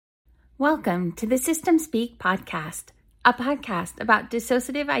Welcome to the System Speak podcast, a podcast about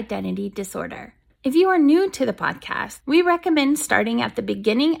dissociative identity disorder. If you are new to the podcast, we recommend starting at the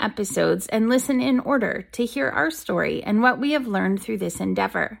beginning episodes and listen in order to hear our story and what we have learned through this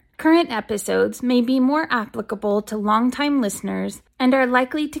endeavor. Current episodes may be more applicable to longtime listeners and are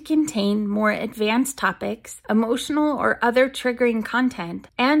likely to contain more advanced topics, emotional or other triggering content,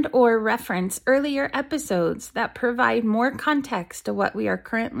 and/or reference earlier episodes that provide more context to what we are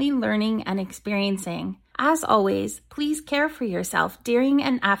currently learning and experiencing. As always, please care for yourself during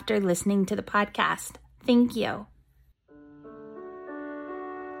and after listening to the podcast. Thank you.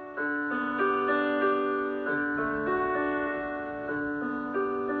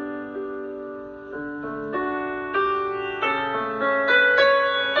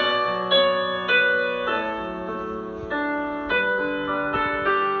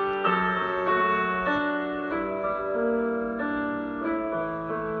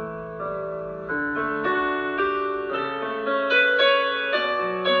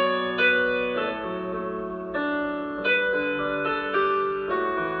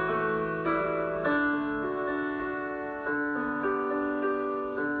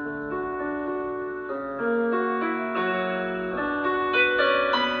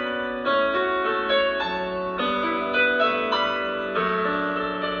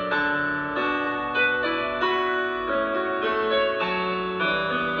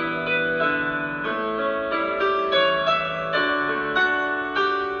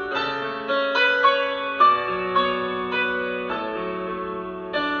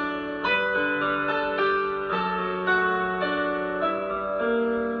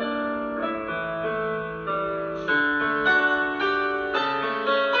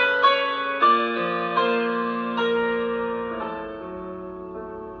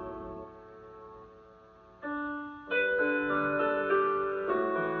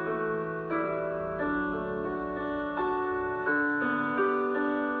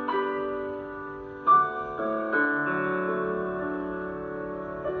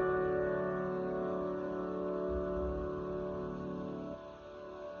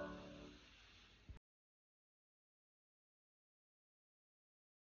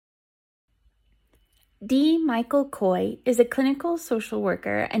 D. Michael Coy is a clinical social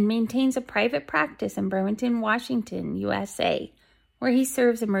worker and maintains a private practice in Burlington, Washington, USA, where he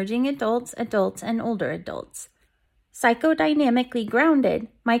serves emerging adults, and older adults. Psychodynamically grounded,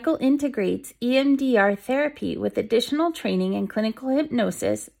 Michael integrates EMDR therapy with additional training in clinical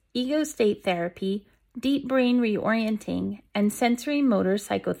hypnosis, ego state therapy, deep brain reorienting, and sensory motor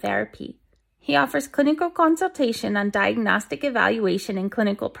psychotherapy. He offers clinical consultation on diagnostic evaluation and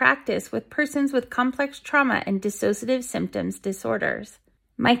clinical practice with persons with complex trauma and dissociative symptoms disorders.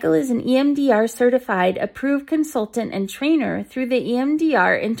 Michael is an EMDR certified approved consultant and trainer through the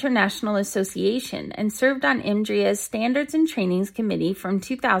EMDR International Association and served on IMDRIA's Standards and Trainings Committee from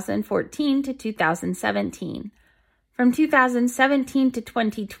 2014 to 2017. From 2017 to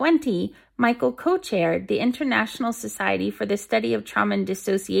 2020, Michael co-chaired the International Society for the Study of Trauma and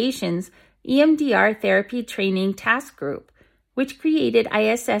Dissociation's EMDR Therapy Training Task Group, which created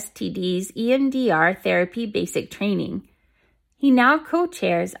ISSTD's EMDR Therapy Basic Training. He now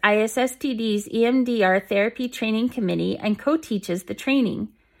co-chairs ISSTD's EMDR Therapy Training Committee and co-teaches the training.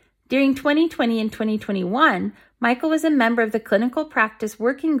 During 2020 and 2021, Michael was a member of the Clinical Practice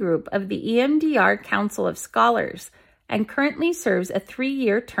Working Group of the EMDR Council of Scholars and currently serves a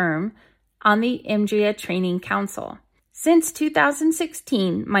 3-year term on the IMDRIA Training Council. Since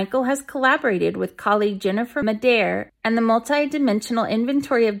 2016, Michael has collaborated with colleague Jennifer Madare and the Multidimensional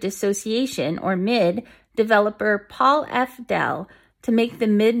Inventory of Dissociation, or MID, developer Paul F. Dell to make the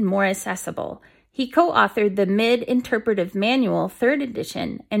MID more accessible. He co-authored the MID Interpretive Manual, 3rd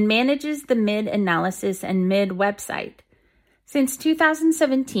edition, and manages the MID Analysis and MID website. Since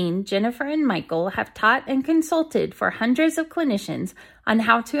 2017, Jennifer and Michael have taught and consulted for hundreds of clinicians on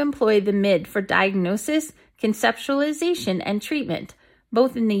how to employ the MID for diagnosis, conceptualization, and treatment,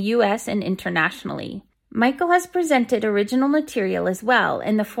 both in the U.S. and internationally. Michael has presented original material as well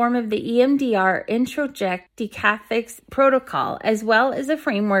in the form of the EMDR Introject Decathix protocol, as well as a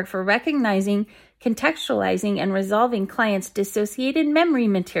framework for recognizing, contextualizing, and resolving clients' dissociated memory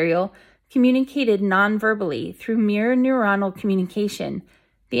material communicated non-verbally through mirror neuronal communication,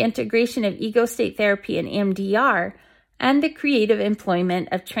 the integration of ego state therapy and EMDR, and the creative employment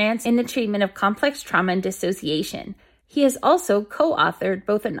of trance in the treatment of complex trauma and dissociation. He has also co-authored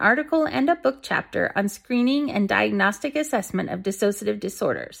both an article and a book chapter on screening and diagnostic assessment of dissociative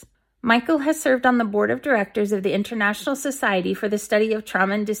disorders. Michael has served on the board of directors of the International Society for the Study of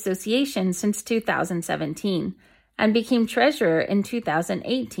Trauma and Dissociation since 2017, and became treasurer in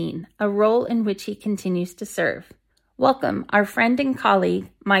 2018, a role in which he continues to serve. Welcome, our friend and colleague,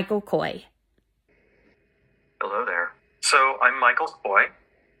 Michael Coy. Hello there. So I'm Michael Coy.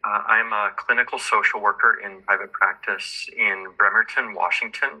 I'm a clinical social worker in private practice in Bremerton,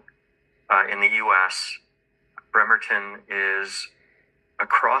 Washington, in the U.S. Bremerton is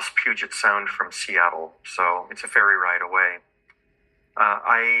across Puget Sound from Seattle, so it's a ferry ride away.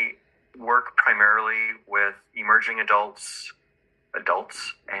 I work primarily with emerging adults,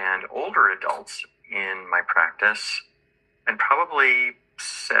 and older adults in my practice, and probably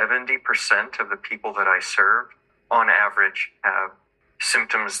 70% of the people that I serve, on average, have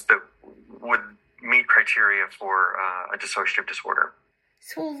symptoms that would meet criteria for a dissociative disorder.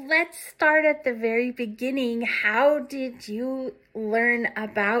 So let's start at the very beginning. How did you learn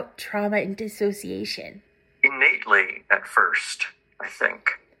about trauma and dissociation? Innately, at first, I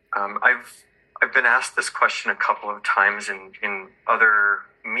think. I've been asked this question a couple of times in other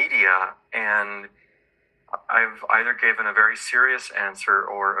media, and I've either given a very serious answer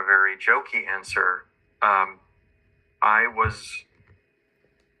or a very jokey answer. I was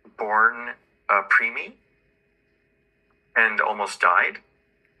born preemie and almost died.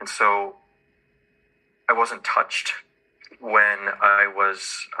 And so I wasn't touched when I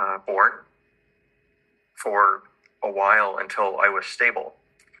was born for a while until I was stable,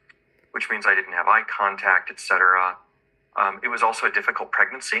 which means I didn't have eye contact, etc. It was also a difficult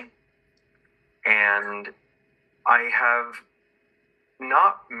pregnancy. And I have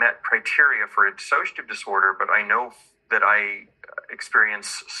not met criteria for a dissociative disorder, but I know that I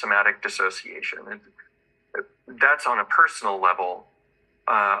experience somatic dissociation. And that's on a personal level.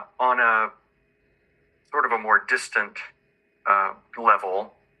 On a sort of a more distant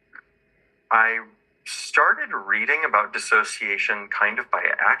level, I started reading about dissociation kind of by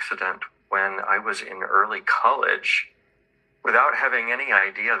accident when I was in early college without having any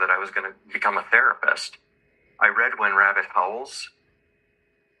idea that I was going to become a therapist. I read When Rabbit Howls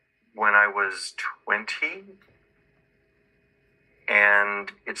when I was 20,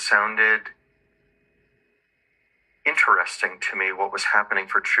 and it sounded interesting to me what was happening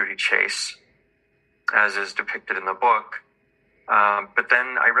for Trudy Chase, as is depicted in the book. But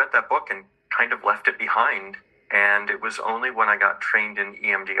then I read that book and kind of left it behind. And it was only when I got trained in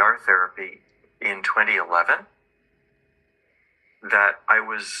EMDR therapy in 2011 that I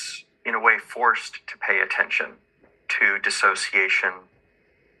was, in a way, forced to pay attention to dissociation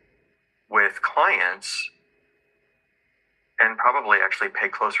with clients, and probably actually pay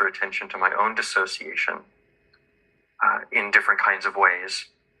closer attention to my own dissociation in different kinds of ways,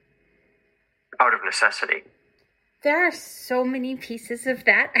 out of necessity. There are so many pieces of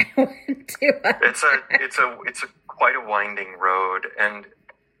that I want to. It's a quite a winding road, and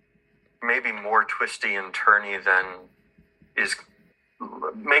maybe more twisty and turny than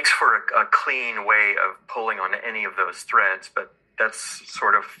makes for a clean way of pulling on any of those threads. But that's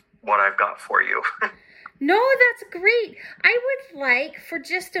sort of what I've got for you. No, that's great. I would like, for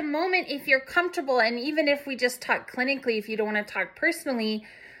just a moment, if you're comfortable, and even if we just talk clinically, if you don't want to talk personally,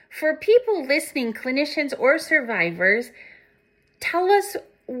 for people listening, clinicians or survivors, tell us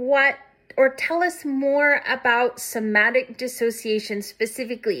more about somatic dissociation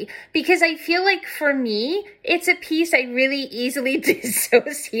specifically, because I feel like for me, it's a piece I really easily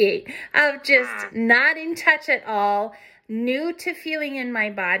dissociate, of just not in touch at all, new to feeling in my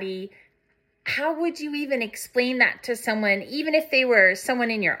body. How would you even explain that to someone, even if they were someone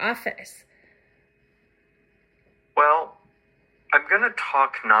in your office? Well, I'm going to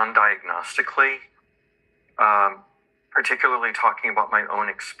talk non-diagnostically, particularly talking about my own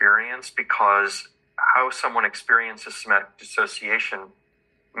experience, because how someone experiences somatic dissociation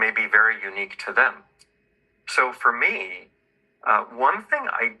may be very unique to them. So for me, one thing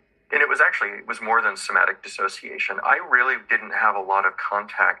and it was more than somatic dissociation. I really didn't have a lot of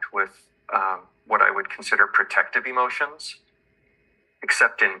contact with what I would consider protective emotions,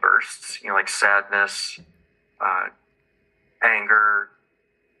 except in bursts, like sadness, anger.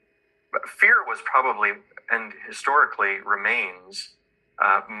 But fear was probably, and historically remains,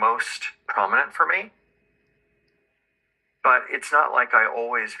 most prominent for me. But it's not like I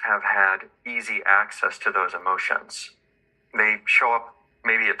always have had easy access to those emotions. They show up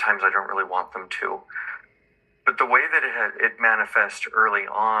maybe at times I don't really want them to. But the way that it manifest early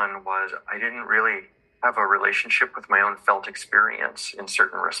on was I didn't really have a relationship with my own felt experience in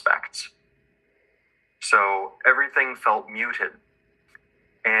certain respects. So everything felt muted.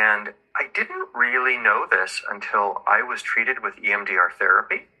 And I didn't really know this until I was treated with EMDR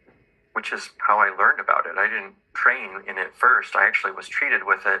therapy, which is how I learned about it. I didn't train in it first. I actually was treated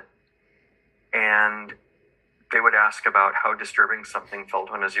with it. And they would ask about how disturbing something felt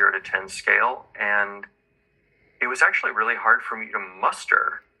on a 0 to 10 scale. And it was actually really hard for me to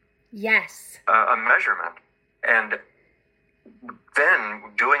muster a measurement. And then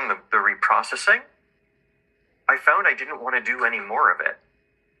doing the reprocessing, I found I didn't want to do any more of it.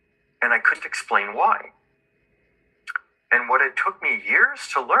 And I couldn't explain why. And what it took me years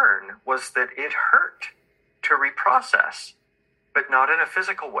to learn was that it hurt to reprocess, but not in a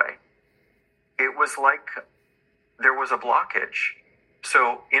physical way. It was like there was a blockage.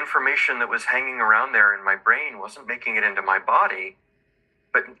 So information that was hanging around there in my brain wasn't making it into my body,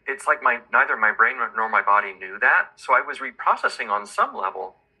 but it's like neither my brain nor my body knew that. So I was reprocessing on some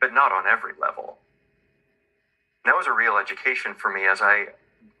level, but not on every level. And that was a real education for me as I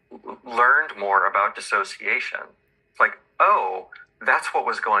learned more about dissociation. It's like, oh, that's what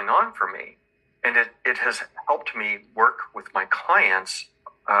was going on for me. And it has helped me work with my clients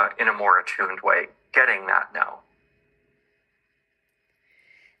in a more attuned way, getting that now.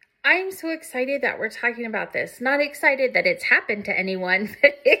 I'm so excited that we're talking about this. Not excited that it's happened to anyone.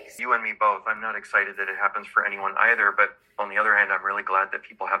 But you and me both. I'm not excited that it happens for anyone either. But on the other hand, I'm really glad that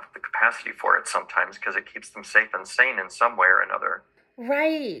people have the capacity for it sometimes because it keeps them safe and sane in some way or another.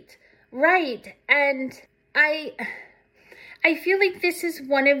 Right. And I feel like this is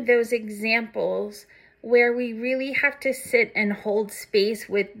one of those examples where we really have to sit and hold space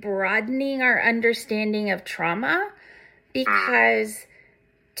with broadening our understanding of trauma, because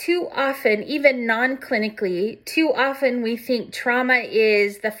too often, even non-clinically, too often we think trauma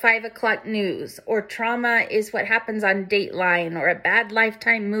is the 5 o'clock news, or trauma is what happens on Dateline or a bad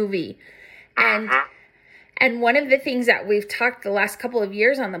Lifetime movie. And one of the things that we've talked the last couple of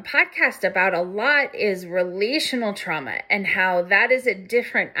years on the podcast about a lot is relational trauma and how that is a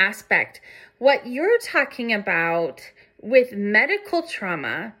different aspect. What you're talking about with medical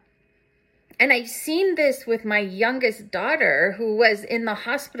trauma, and I've seen this with my youngest daughter who was in the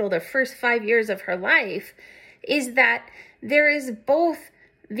hospital the first 5 years of her life, is that there is both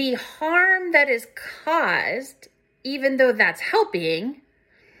the harm that is caused, even though that's helping,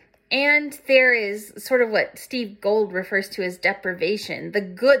 and there is sort of what Steve Gold refers to as deprivation, the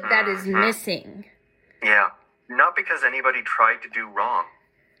good that is missing. Yeah, not because anybody tried to do wrong.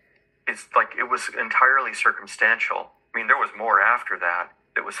 It's like it was entirely circumstantial. I mean, there was more after that.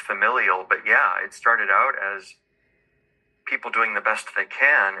 It was familial, but yeah, it started out as people doing the best they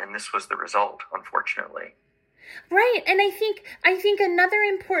can, and this was the result, unfortunately. Right, and I think another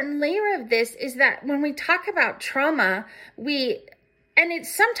important layer of this is that when we talk about trauma, and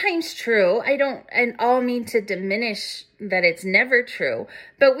it's sometimes true, I don't at all mean to diminish that it's never true,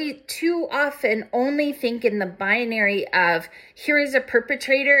 but we too often only think in the binary of, here is a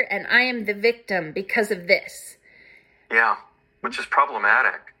perpetrator and I am the victim because of this. Yeah, which is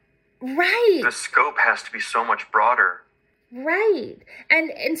problematic. Right. The scope has to be so much broader. Right.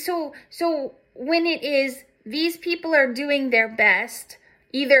 And so when it is, these people are doing their best,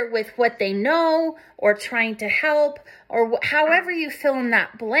 either with what they know or trying to help or however you fill in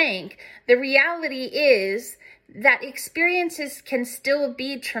that blank, the reality is that experiences can still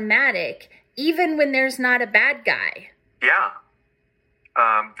be traumatic even when there's not a bad guy. Yeah.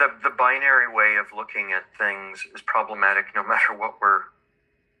 The binary way of looking at things is problematic no matter what we're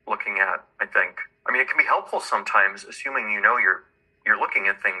looking at, I think. I mean, it can be helpful sometimes, assuming you're looking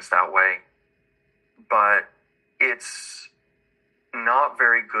at things that way, but it's not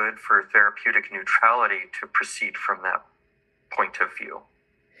very good for therapeutic neutrality to proceed from that point of view.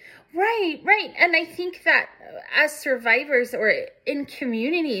 Right. And I think that as survivors or in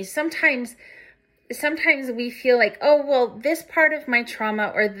communities, sometimes we feel like, oh, well, this part of my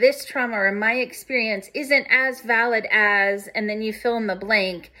trauma or this trauma or my experience isn't as valid as, and then you fill in the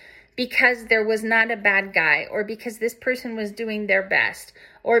blank, because there was not a bad guy, or because this person was doing their best,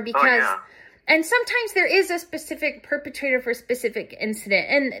 or because... Oh, yeah. And sometimes there is a specific perpetrator for a specific incident,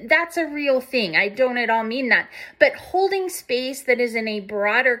 and that's a real thing. I don't at all mean that. But holding space that is in a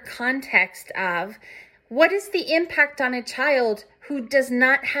broader context of what is the impact on a child who does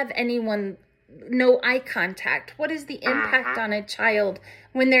not have no eye contact? What is the impact on a child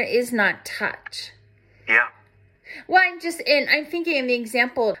when there is not touch? Yeah. Well, I'm thinking of the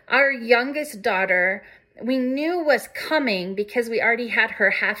example, our youngest daughter, we knew was coming because we already had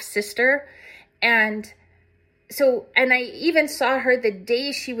her half-sister. And I even saw her the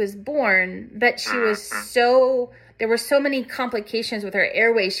day she was born, but she was there were so many complications with her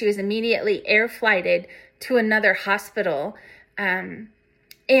airway. She was immediately air flighted to another hospital. And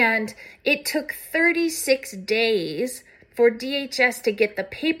it took 36 days for DHS to get the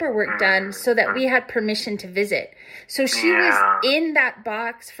paperwork done so that we had permission to visit. So she was in that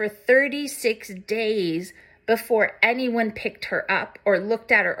box for 36 days before anyone picked her up or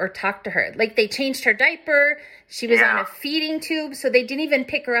looked at her or talked to her. Like, they changed her diaper. She was on a feeding tube, so they didn't even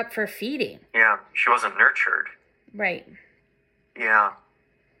pick her up for feeding. Yeah, she wasn't nurtured. Right. Yeah.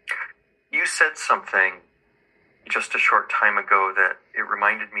 You said something just a short time ago that it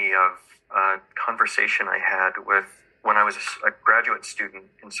reminded me of a conversation I had with when I was a graduate student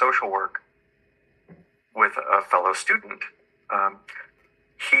in social work with a fellow student.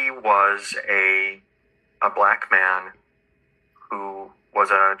 He was a black man who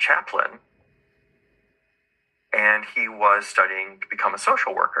was a chaplain, and he was studying to become a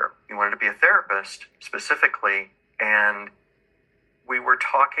social worker. He wanted to be a therapist specifically, and we were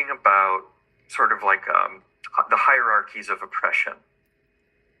talking about sort of like the hierarchies of oppression,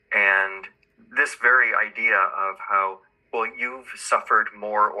 and this very idea of how, well, you've suffered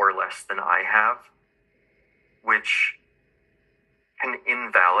more or less than I have, which can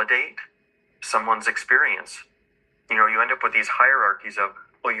invalidate someone's experience. You know, you end up with these hierarchies of,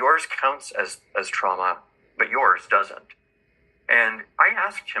 well, yours counts as trauma, but yours doesn't. And I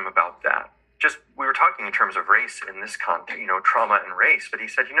asked him about that. Just, we were talking in terms of race in this context, you know, trauma and race, but he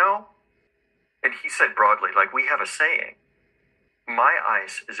said, and he said broadly, like, we have a saying, my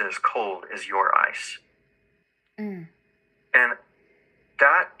ice is as cold as your ice. And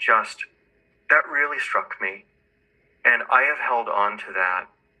that really struck me. And I have held on to that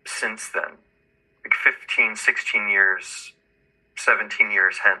since then, like 15, 16 years, 17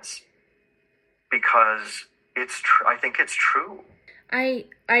 years hence, because I think it's true. I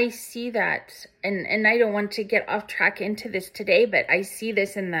see that, and I don't want to get off track into this today, but I see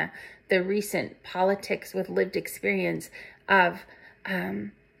this in the recent politics with lived experience of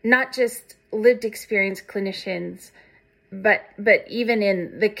not just lived experience clinicians, but even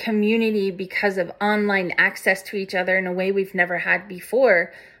in the community, because of online access to each other in a way we've never had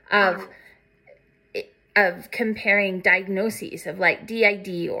before, of comparing diagnoses of like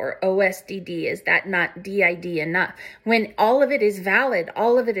DID or OSDD. Is that not DID enough? When all of it is valid,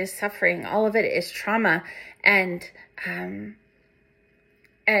 all of it is suffering, all of it is trauma. And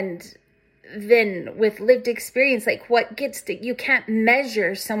then with lived experience, like, what gets to, you can't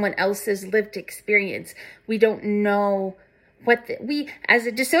measure someone else's lived experience. We don't know as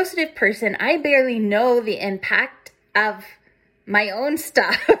a dissociative person, I barely know the impact of my own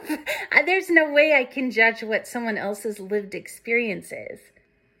stuff. There's no way I can judge what someone else's lived experience is.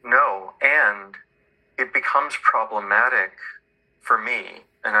 No, and it becomes problematic for me,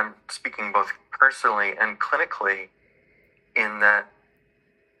 and I'm speaking both personally and clinically, in that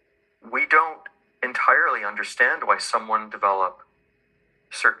we don't entirely understand why someone develop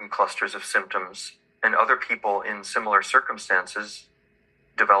certain clusters of symptoms and other people in similar circumstances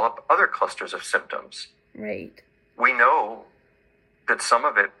develop other clusters of symptoms. Right. We know that some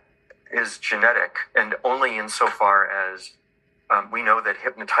of it is genetic, and only insofar as we know that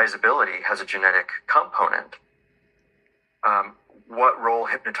hypnotizability has a genetic component. What role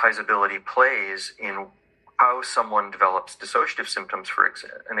hypnotizability plays in how someone develops dissociative symptoms, for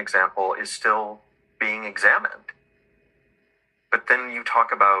an example, is still being examined. But then you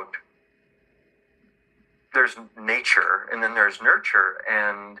talk about there's nature and then there's nurture,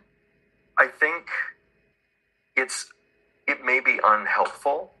 and I think it may be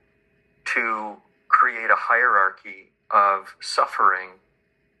unhelpful to create a hierarchy of suffering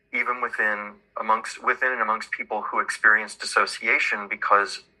even within and amongst people who experience dissociation,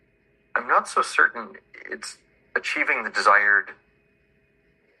 because I'm not so certain it's achieving the desired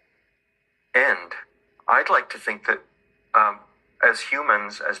end. I'd like to think that as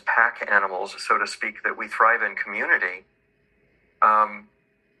humans, as pack animals, so to speak, that we thrive in community. But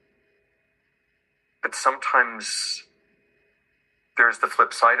sometimes there's the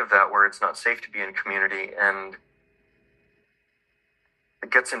flip side of that, where it's not safe to be in community, and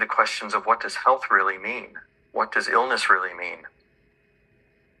it gets into questions of, what does health really mean? What does illness really mean?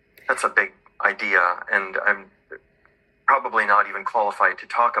 That's a big idea, and I'm probably not even qualified to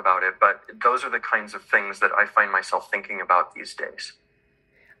talk about it, but those are the kinds of things that I find myself thinking about these days.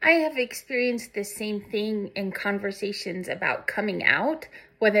 I have experienced the same thing in conversations about coming out,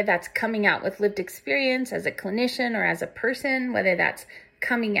 whether that's coming out with lived experience as a clinician or as a person, whether that's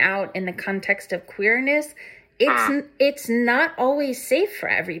coming out in the context of queerness. It's not always safe for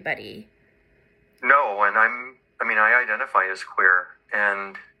everybody. No, and I identify as queer,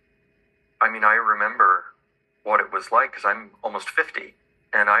 and I remember what it was like, because I'm almost 50,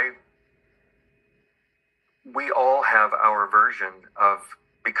 and we all have our version of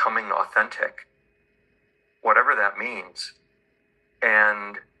becoming authentic, whatever that means.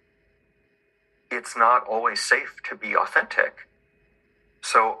 And it's not always safe to be authentic.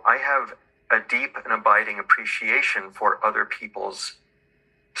 So I have a deep and abiding appreciation for other people's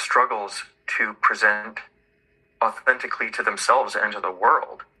struggles to present authentically to themselves and to the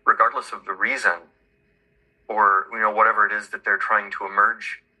world, regardless of the reason or, whatever it is that they're trying to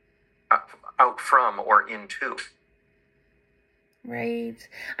emerge out from or into. Right.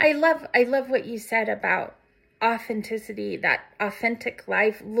 I love what you said about authenticity, that authentic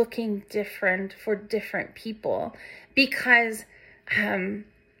life looking different for different people, because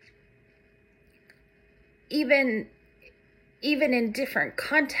even in different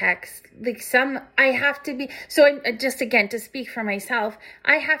contexts, like I have to be, just again, to speak for myself,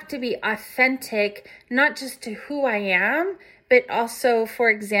 I have to be authentic, not just to who I am, but also, for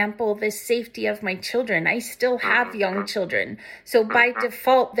example, the safety of my children. I still have young children. So by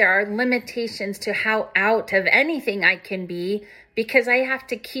default, there are limitations to how out of anything I can be, because I have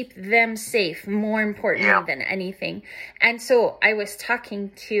to keep them safe, more importantly than anything. And so I was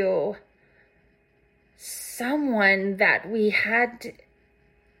talking to someone that we had,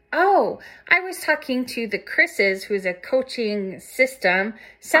 I was talking to the Chris's, who's a coaching system,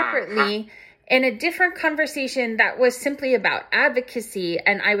 separately, in a different conversation that was simply about advocacy,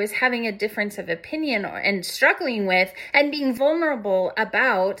 and I was having a difference of opinion and struggling with and being vulnerable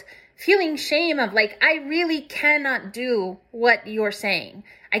about feeling shame of like, I really cannot do what you're saying.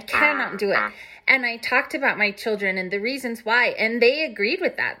 I cannot do it. And I talked about my children and the reasons why, and they agreed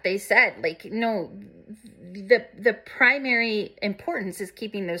with that. They said, like, no, the primary importance is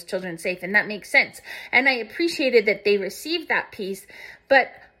keeping those children safe, and that makes sense. And I appreciated that they received that piece, but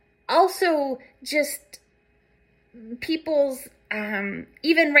also just people's,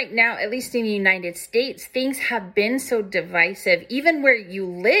 even right now, at least in the United States, things have been so divisive, even where you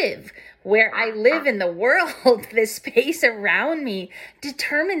live, where I live in the world, the space around me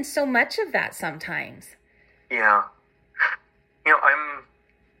determines so much of that sometimes. Yeah. I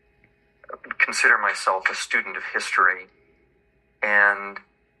consider myself a student of history, and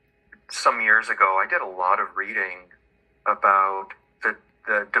some years ago, I did a lot of reading about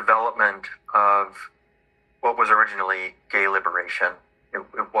the development of what was originally gay liberation. It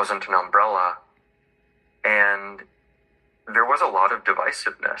wasn't an umbrella, and there was a lot of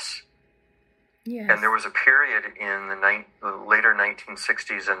divisiveness. Yes. And there was a period in the later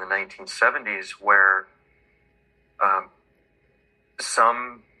 1960s and the 1970s where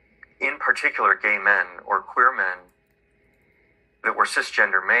some, in particular gay men or queer men that were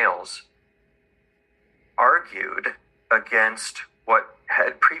cisgender males, argued against what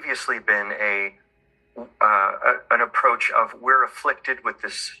had previously been an approach of, we're afflicted with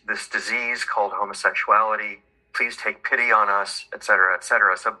this disease called homosexuality, please take pity on us, etc.,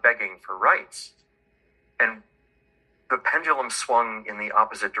 etc., so begging for rights. And the pendulum swung in the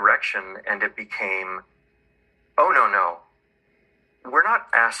opposite direction, and it became, oh, no, we're not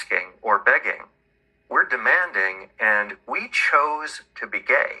asking or begging, we're demanding, and we chose to be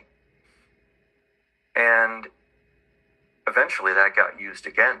gay. And eventually that got used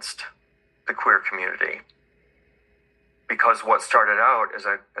against the queer community, because what started out as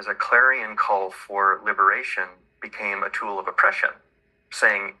a clarion call for liberation became a tool of oppression,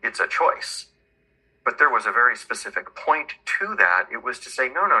 saying it's a choice. But there was a very specific point to that. It was to say,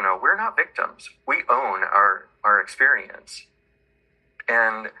 no, we're not victims. We own our experience.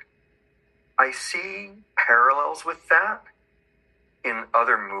 And I see parallels with that in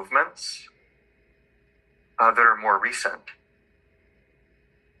other movements that are more recent.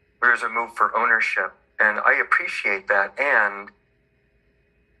 There's a move for ownership, and I appreciate that, and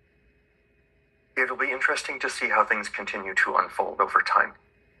it'll be interesting to see how things continue to unfold over time.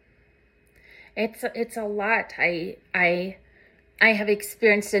 It's a lot. I have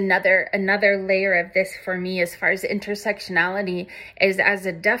experienced another layer of this for me as far as intersectionality is, as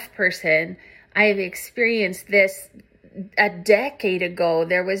a deaf person, I've experienced this. A decade ago,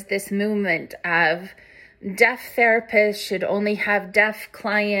 there was this movement of deaf therapists should only have deaf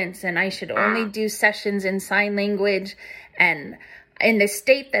clients, and I should only do sessions in sign language. And in the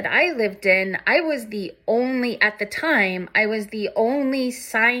state that I lived in, at the time, I was the only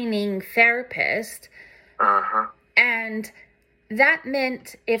signing therapist. And that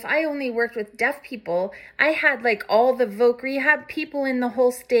meant if I only worked with deaf people, I had like all the voc rehab people in the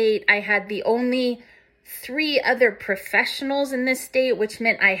whole state. I had the only 3 other professionals in this state, which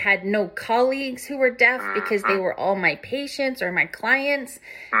meant I had no colleagues who were deaf because they were all my patients or my clients.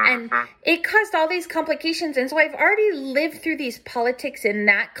 And it caused all these complications. And so I've already lived through these politics in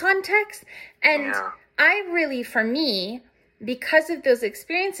that context. And I really, for me, because of those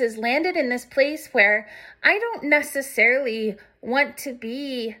experiences, landed in this place where I don't necessarily want to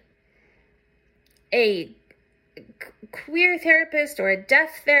be a queer therapist or a deaf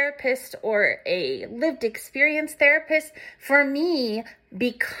therapist or a lived experience therapist. For me,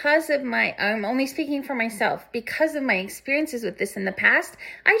 because of I'm only speaking for myself, because of my experiences with this in the past,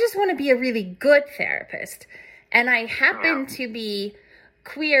 I just want to be a really good therapist. And I happen to be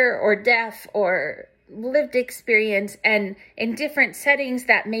queer or deaf or lived experience, and in different settings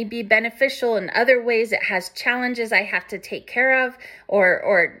that may be beneficial. In other ways, it has challenges I have to take care of,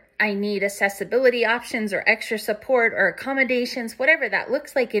 or I need accessibility options or extra support or accommodations, whatever that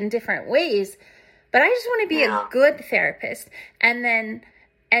looks like in different ways. But I just want to be a good therapist. And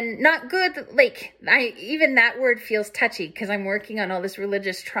not good, like, even that word feels touchy because I'm working on all this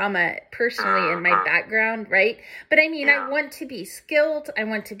religious trauma personally in my background, right? But I mean, I want to be skilled, I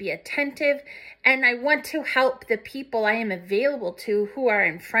want to be attentive, and I want to help the people I am available to who are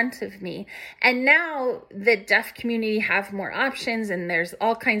in front of me. And now the deaf community have more options, and there's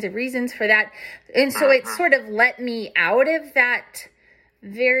all kinds of reasons for that. And so it sort of let me out of that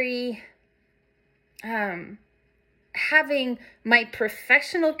very... having my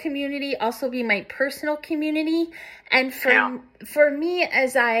professional community also be my personal community. And for me,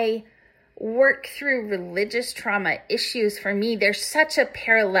 as I work through religious trauma issues, for me, there's such a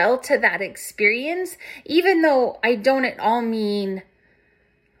parallel to that experience, even though I don't at all mean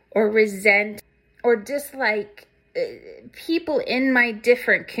or resent or dislike people in my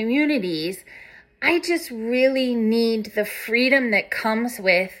different communities. I just really need the freedom that comes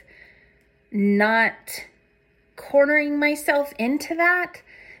with not cornering myself into that.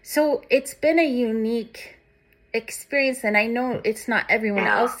 So it's been a unique experience, and I know it's not everyone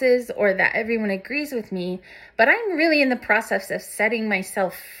else's or that everyone agrees with me, but I'm really in the process of setting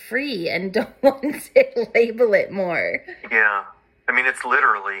myself free and don't want to label it more. Yeah. I mean, it's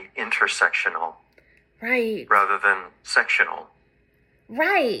literally intersectional. Right. Rather than sectional.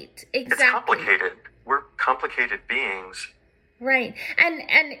 Right. Exactly. It's complicated. We're complicated beings. Right. And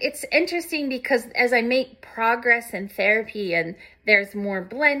it's interesting because as I make progress in therapy and there's more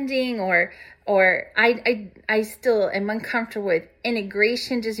blending or I still am uncomfortable with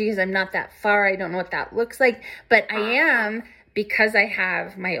integration just because I'm not that far. I don't know what that looks like, but I am, because I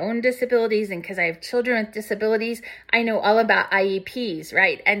have my own disabilities and because I have children with disabilities. I know all about IEPs,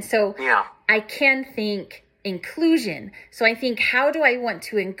 right? And so I can think inclusion. So I think, how do I want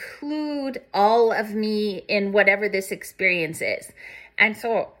to include all of me in whatever this experience is? And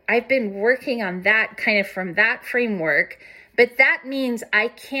so I've been working on that kind of from that framework, but that means I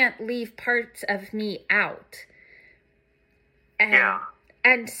can't leave parts of me out.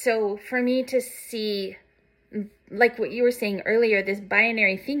 And so for me to see, like what you were saying earlier, this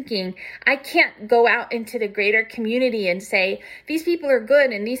binary thinking, I can't go out into the greater community and say, these people are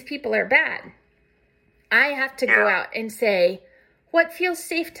good and these people are bad. I have to go out and say, what feels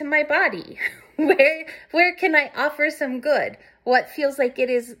safe to my body? Where can I offer some good? What feels like it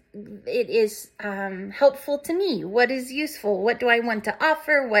is helpful to me? What is useful? What do I want to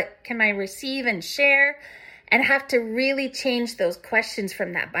offer? What can I receive and share? And have to really change those questions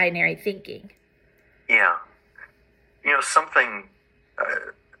from that binary thinking. Yeah. You know, something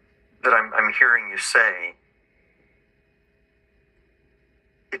that I'm hearing you say,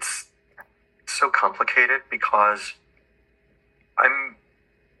 it's so complicated because I'm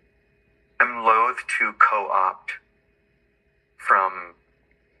loath to co-opt from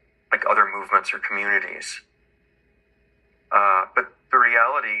like other movements or communities. But the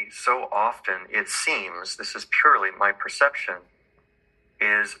reality, so often it seems, this is purely my perception,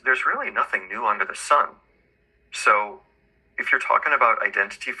 is there's really nothing new under the sun. So if you're talking about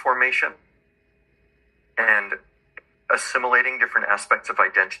identity formation and assimilating different aspects of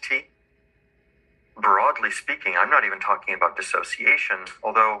identity, broadly speaking, I'm not even talking about dissociation,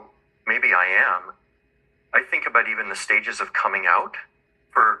 although maybe I am. I think about even the stages of coming out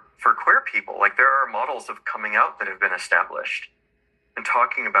for queer people. Like, there are models of coming out that have been established, and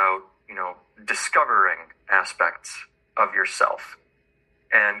talking about, you know, discovering aspects of yourself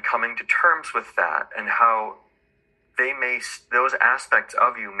and coming to terms with that, and how those aspects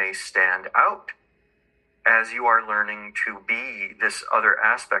of you may stand out as you are learning to be this other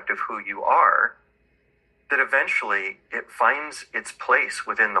aspect of who you are, that eventually it finds its place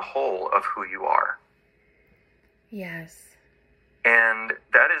within the whole of who you are. Yes. And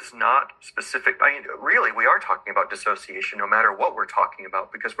that is not specific. I mean, really, we are talking about dissociation no matter what we're talking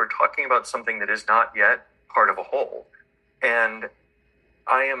about, because we're talking about something that is not yet part of a whole. And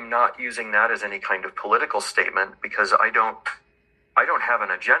I am not using that as any kind of political statement, because I don't have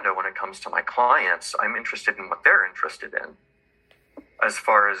an agenda when it comes to my clients. I'm interested in what they're interested in. As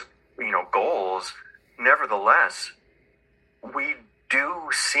far as, you know, goals, nevertheless, we do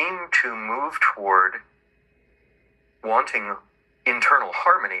seem to move toward wanting internal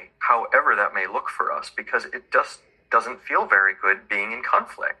harmony, however that may look for us, because it just doesn't feel very good being in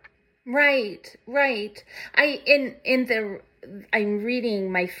conflict. Right. I'm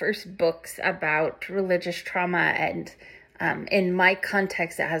reading my first books about religious trauma, and in my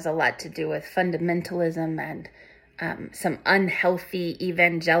context, it has a lot to do with fundamentalism and some unhealthy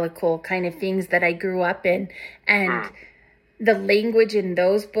evangelical kind of things that I grew up in. And the language in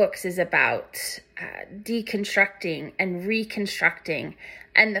those books is about deconstructing and reconstructing.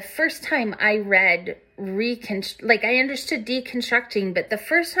 And the first time I read I understood deconstructing, but the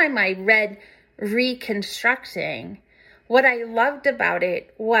first time I read reconstructing, what I loved about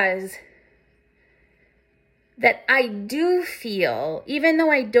it was that I do feel, even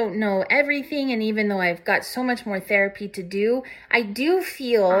though I don't know everything, and even though I've got so much more therapy to do, I do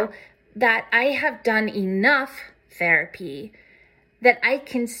feel that I have done enough therapy that I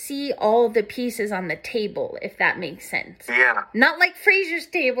can see all the pieces on the table, if that makes sense. Yeah. Not like Fraser's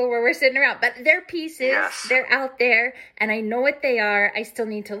table where we're sitting around, but they're pieces, yes. They're out there, and I know what they are. I still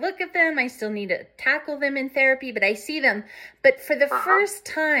need to look at them. I still need to tackle them in therapy, but I see them. But for the first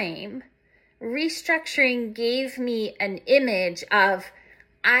time, restructuring gave me an image of,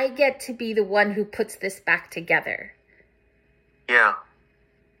 I get to be the one who puts this back together. Yeah.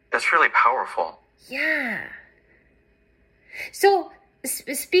 That's really powerful. Yeah. So,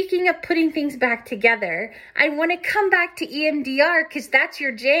 speaking of putting things back together, I want to come back to EMDR because that's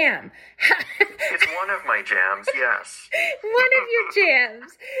your jam. It's one of my jams, yes. One of your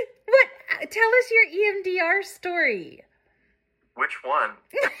jams. Tell us your EMDR story. Which one?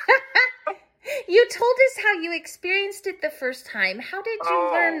 You told us how you experienced it the first time. How did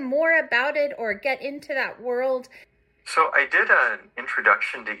you learn more about it or get into that world? So I did an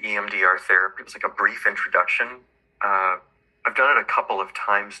introduction to EMDR therapy. It was like a brief introduction. I've done it a couple of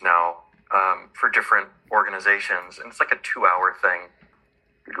times now for different organizations, and it's like a 2-hour thing.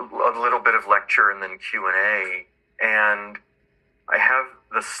 A little bit of lecture and then Q&A. And I have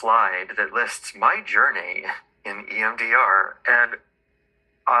the slide that lists my journey in EMDR. And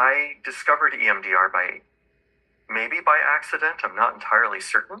I discovered EMDR maybe by accident. I'm not entirely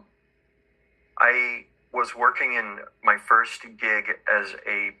certain. I was working in my first gig as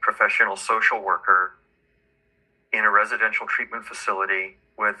a professional social worker in a residential treatment facility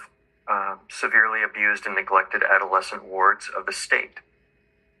with severely abused and neglected adolescent wards of the state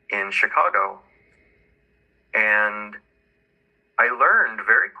in Chicago. And I learned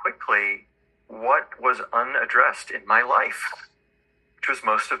very quickly what was unaddressed in my life, which was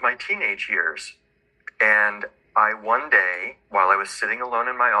most of my teenage years. And I, one day, while I was sitting alone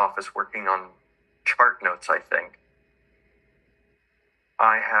in my office working on chart notes, I think,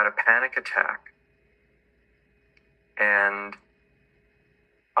 I had a panic attack. And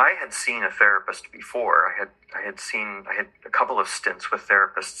I had seen a therapist before. I had a couple of stints with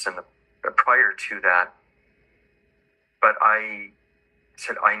therapists prior to that. But I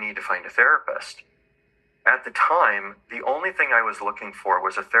said, I need to find a therapist. At the time, the only thing I was looking for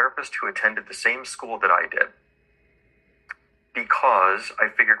was a therapist who attended the same school that I did. Because I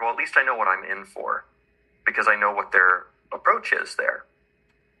figured, well, at least I know what I'm in for. Because I know what their approach is there.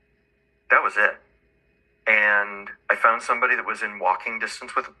 That was it. And I found somebody that was in walking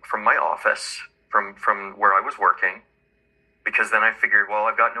distance from my office, from where I was working, because then I figured, well,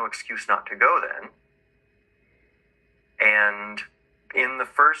 I've got no excuse not to go then. And in the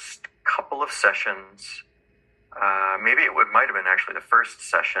first couple of sessions, maybe it might have been actually the first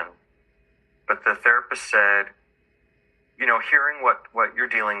session, but the therapist said, hearing what you're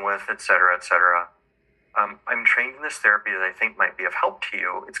dealing with, et cetera, I'm trained in this therapy that I think might be of help to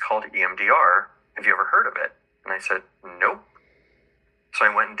you. It's called EMDR. Have you ever heard of it? And I said, nope. So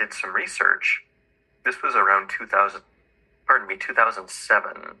I went and did some research. This was around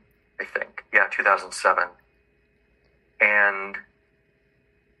 2007, I think. Yeah, 2007. And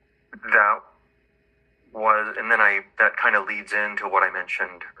that kind of leads into what I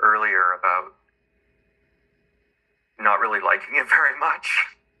mentioned earlier about not really liking it very much.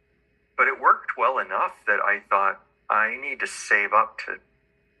 But it worked well enough that I thought, I need to save up to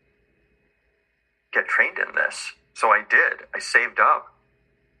get trained in this. So I did. I saved up.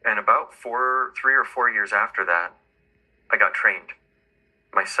 And about 3 or 4 years after that, I got trained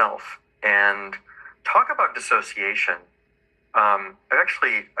myself. And talk about dissociation.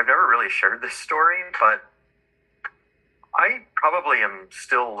 I've never really shared this story, but I probably am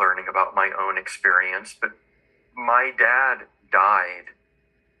still learning about my own experience. But my dad died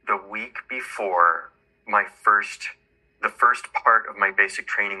the week before the first part of my basic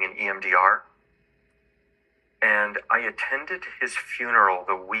training in EMDR. And I attended his funeral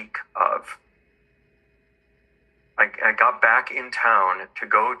the week of. I got back in town to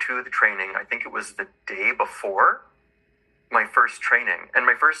go to the training. I think it was the day before my first training and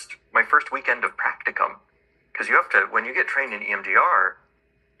my first weekend of practicum. Because you have to, when you get trained in EMDR,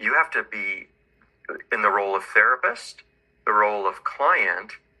 you have to be in the role of therapist, the role of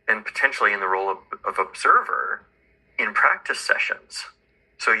client, and potentially in the role of observer in practice sessions.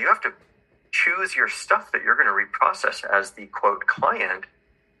 So you have to choose your stuff that you're going to reprocess as the quote client.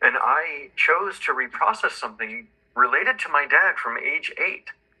 And I chose to reprocess something related to my dad from age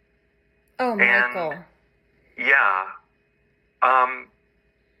 8. Oh, Michael. And yeah.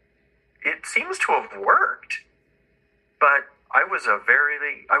 It seems to have worked, but I was a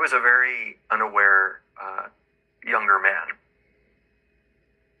very unaware younger man.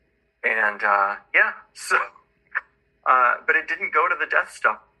 And but it didn't go to the death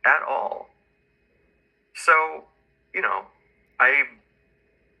stuff at all. So,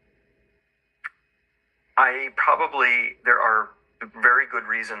 I probably, there are very good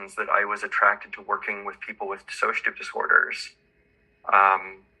reasons that I was attracted to working with people with dissociative disorders.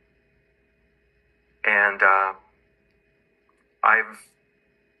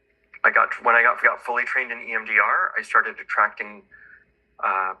 When I got fully trained in EMDR, I started attracting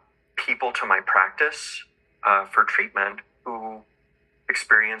people to my practice for treatment who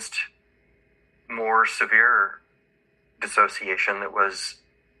experienced more severe dissociation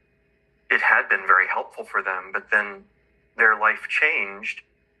it had been very helpful for them, but then their life changed,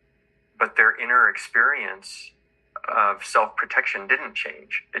 but their inner experience of self-protection didn't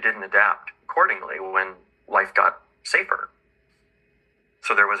change. It didn't adapt accordingly when life got safer.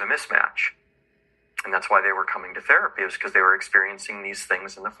 So there was a mismatch. And that's why they were coming to therapy, was because they were experiencing these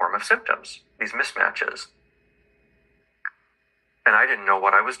things in the form of symptoms, these mismatches. And I didn't know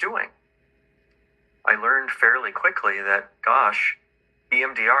what I was doing. I learned fairly quickly that, gosh,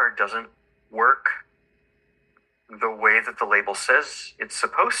 EMDR doesn't work the way that the label says it's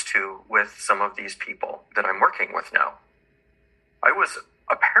supposed to with some of these people that I'm working with now.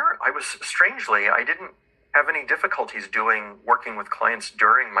 I didn't have any difficulties working with clients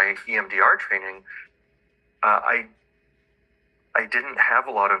during my EMDR training. I didn't have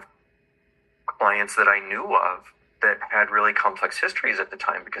a lot of clients that I knew of that had really complex histories at the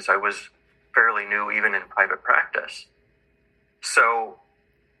time because I was fairly new even in private practice. So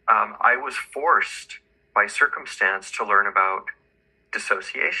I was forced by circumstance to learn about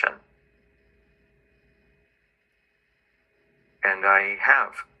dissociation. And I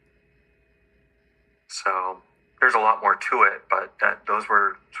have. So there's a lot more to it, but those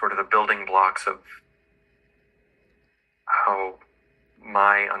were sort of the building blocks of how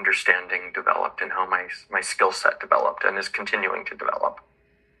my understanding developed and how my skill set developed and is continuing to develop.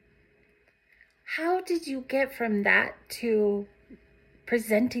 How did you get from that to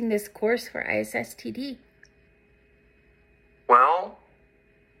presenting this course for ISSTD? Well,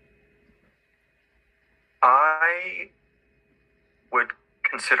 I would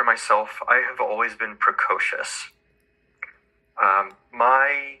consider myself, I have always been precocious.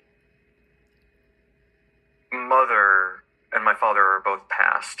 My mother and my father are both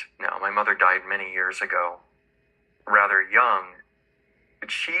passed now. My mother died many years ago, rather young,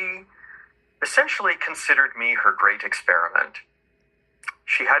 but she essentially considered me her great experiment.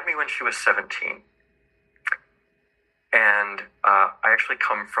 She had me when she was 17. And I actually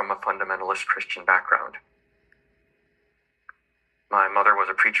come from a fundamentalist Christian background. My mother was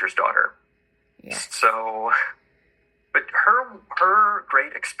a preacher's daughter. Yes. So, but her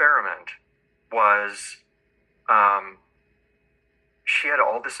great experiment was, she had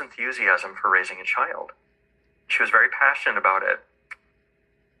all this enthusiasm for raising a child. She was very passionate about it.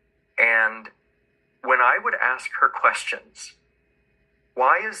 And when I would ask her questions,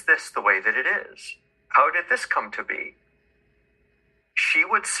 why is this the way that it is? How did this come to be? She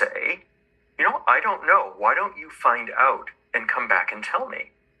would say, I don't know. Why don't you find out and come back and tell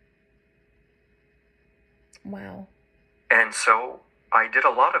me? Wow. And so I did a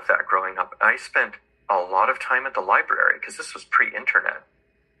lot of that growing up. I spent a lot of time at the library because this was pre-internet.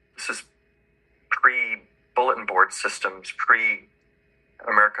 This is pre-bulletin board systems,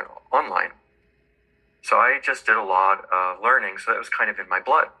 pre-American Online. So I just did a lot of learning. So that was kind of in my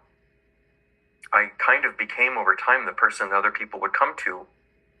blood. I kind of became over time the person that other people would come to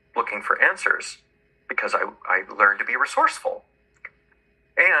looking for answers because I learned to be resourceful.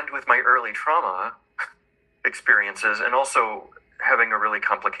 And with my early trauma experiences and also having a really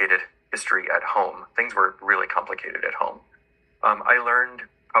complicated history at home, things were really complicated at home. I learned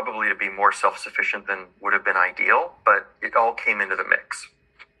probably to be more self-sufficient than would have been ideal, but it all came into the mix.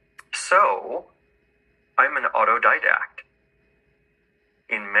 So I'm an autodidact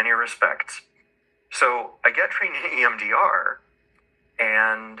in many respects. So I get trained in EMDR,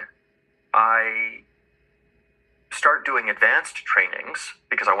 and I start doing advanced trainings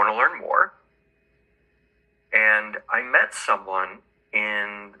because I want to learn more. And I met someone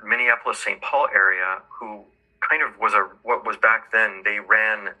in Minneapolis, St. Paul area who kind of was what was back then,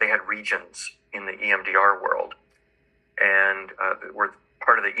 they had regions in the EMDR world, and were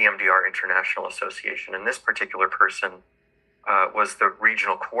part of the EMDR International Association. And this particular person was the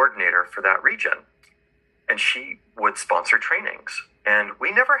regional coordinator for that region. And she would sponsor trainings. And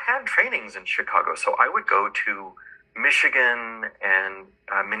we never had trainings in Chicago. So I would go to Michigan and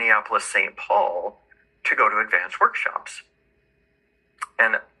Minneapolis, St. Paul to go to advanced workshops.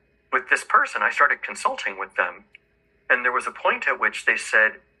 And with this person, I started consulting with them. And there was a point at which they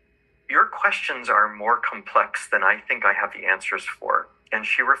said, your questions are more complex than I think I have the answers for. And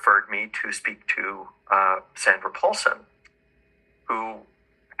she referred me to speak to Sandra Paulson, who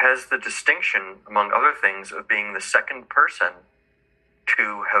has the distinction, among other things, of being the second person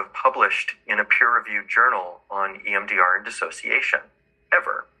to have published in a peer-reviewed journal on EMDR and dissociation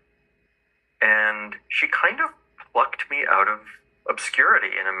ever. And she kind of plucked me out of obscurity,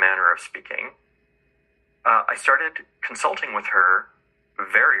 in a manner of speaking. I started consulting with her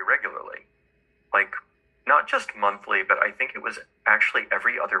very regularly, like not just monthly, but I think it was actually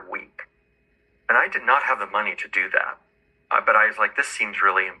every other week. And I did not have the money to do that. But I was like, this seems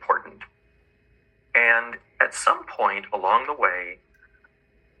really important. And at some point along the way,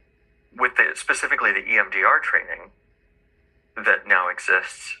 with specifically the EMDR training that now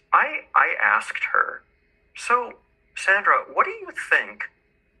exists, I asked her, so Sandra, what do you think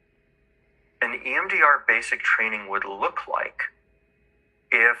an EMDR basic training would look like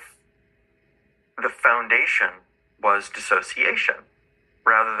if the foundation was dissociation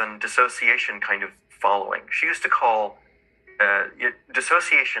rather than dissociation kind of following? She used to call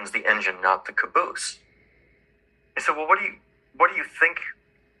dissociation's the engine, not the caboose. I said, well, what do you think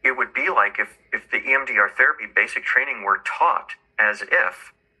it would be like if the EMDR therapy basic training were taught as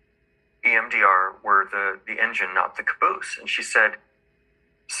if EMDR were the engine, not the caboose? And she said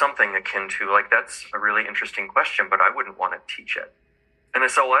something akin to, like, that's a really interesting question, but I wouldn't want to teach it. And I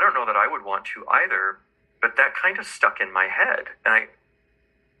said, well, I don't know that I would want to either, but that kind of stuck in my head. And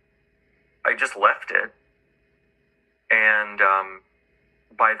I just left it. And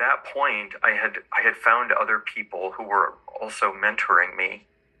by that point, I had found other people who were also mentoring me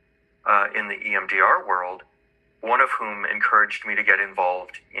in the EMDR world, one of whom encouraged me to get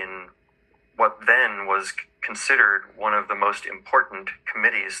involved in what then was considered one of the most important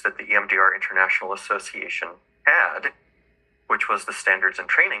committees that the EMDR International Association had, which was the Standards and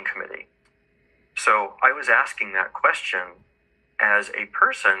Training Committee. So I was asking that question as a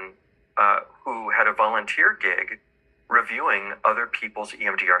person who had a volunteer gig reviewing other people's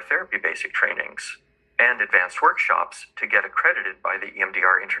EMDR therapy basic trainings and advanced workshops to get accredited by the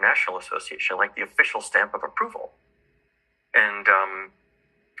EMDR International Association, like the official stamp of approval. And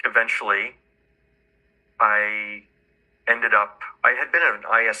eventually, I had been an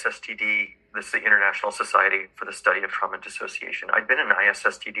ISSTD, this is the International Society for the Study of Trauma and Dissociation. I'd been an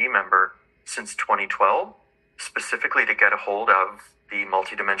ISSTD member since 2012, specifically to get a hold of the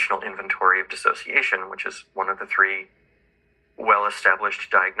multidimensional inventory of dissociation, which is one of the 3 well-established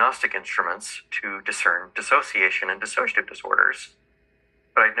diagnostic instruments to discern dissociation and dissociative disorders.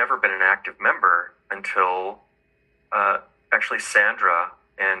 But I'd never been an active member until actually Sandra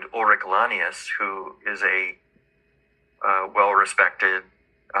and Ulrich Lanius, who is a well-respected,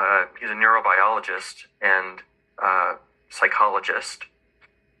 he's a neurobiologist and psychologist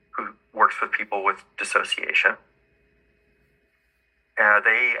who works with people with dissociation.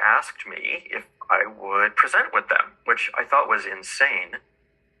 They asked me if I would present with them, which I thought was insane.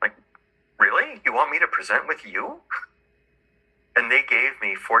 Like, really? You want me to present with you? And they gave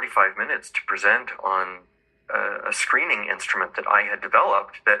me 45 minutes to present on a screening instrument that I had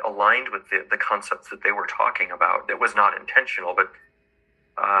developed that aligned with the concepts that they were talking about. It was not intentional, but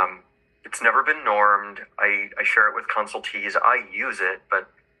it's never been normed. I share it with consultees. I use it, but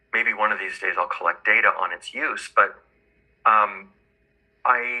maybe one of these days I'll collect data on its use. But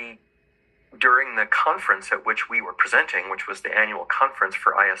during the conference at which we were presenting, which was the annual conference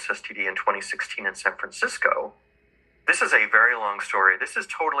for ISSTD in 2016 in San Francisco, this is a very long story. This is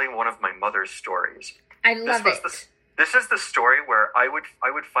totally one of my mother's stories. I love it. This is the story where I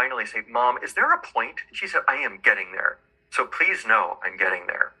would finally say, Mom, is there a point? She said, I am getting there. So please know I'm getting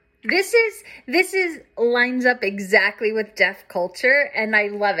there. This is lines up exactly with deaf culture, and I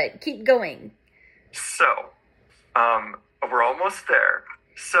love it. Keep going. So, we're almost there.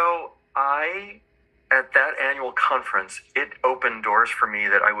 So I at that annual conference, it opened doors for me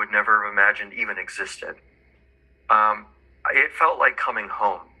that I would never have imagined even existed. It felt like coming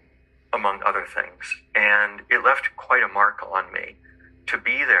home, among other things, and it left quite a mark on me to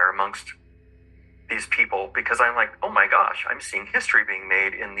be there amongst these people, because I'm like, oh my gosh, I'm seeing history being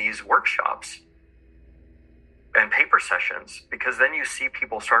made in these workshops and paper sessions, because then you see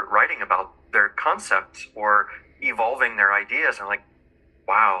people start writing about their concepts or evolving their ideas. I'm like,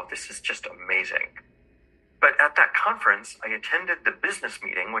 wow, this is just amazing. But at that conference, I attended the business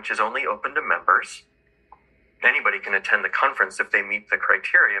meeting, which is only open to members. Anybody can attend the conference if they meet the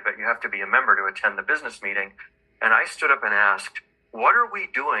criteria, but you have to be a member to attend the business meeting. And I stood up and asked, what are we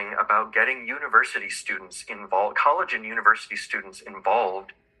doing about getting university students involved, college and university students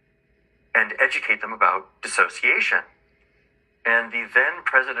involved, and educate them about dissociation? And the then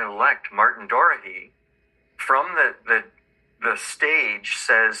president-elect, Martin Doherty, from the stage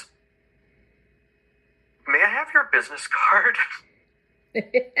says, may I have your business card?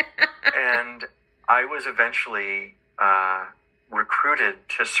 And I was eventually recruited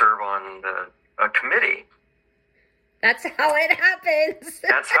to serve on a committee. That's how it happens.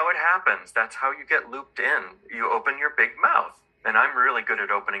 That's how it happens. That's how you get looped in. You open your big mouth. And I'm really good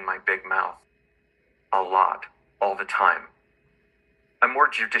at opening my big mouth. A lot. All the time. I'm more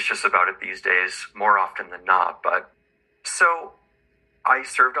judicious about it these days, more often than not. But so I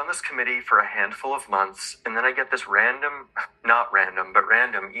served on this committee for a handful of months, and then I get this random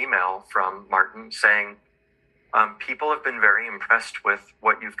email from Martin saying, people have been very impressed with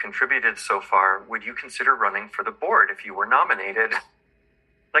what you've contributed so far. Would you consider running for the board if you were nominated?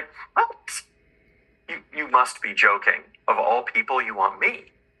 Like, what? You must be joking. Of all people, you want me?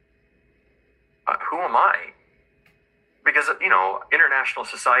 Who am I? Because, International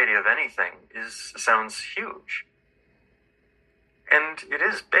Society of Anything sounds huge. And it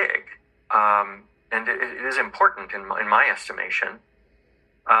is big. And it is important in my estimation.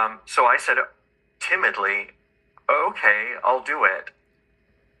 So I said timidly, okay, I'll do it.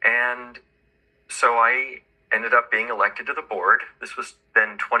 And so I ended up being elected to the board. This was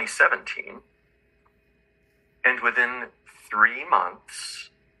then 2017. And within 3 months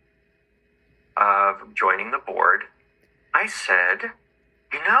of joining the board, I said,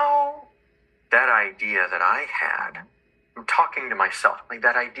 that idea that I had, I'm talking to myself, like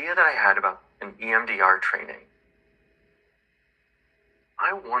that idea that I had about an EMDR training,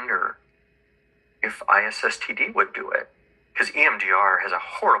 I wonder if ISSTD would do it, because EMDR has a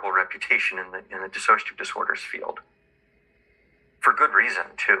horrible reputation in the dissociative disorders field, for good reason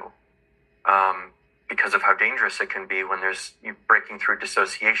too, because of how dangerous it can be when there's you breaking through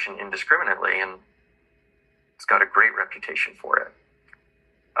dissociation indiscriminately, and it's got a great reputation for it.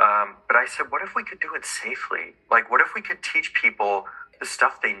 But I said, what if we could do it safely? Like, what if we could teach people the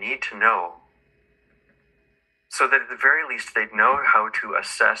stuff they need to know, so that at the very least they'd know how to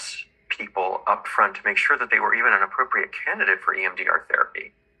assess people up front to make sure that they were even an appropriate candidate for EMDR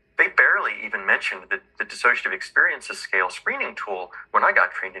therapy. They barely even mentioned the dissociative experiences scale screening tool when I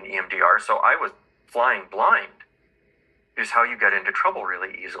got trained in EMDR, so I was flying blind. Is how you get into trouble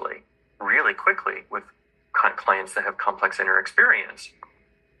really easily, really quickly with clients that have complex inner experience.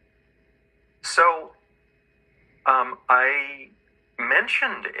 So I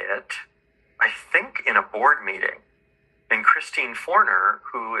mentioned it, I think, in a board meeting. And Christine Forner,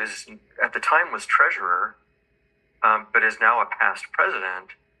 who is at the time was treasurer, but is now a past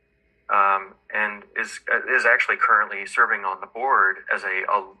president, and is actually currently serving on the board as a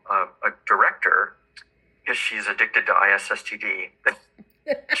director, because she's addicted to ISSTD.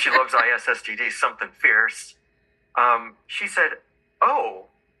 She loves ISSTD, something fierce. She said, "Oh,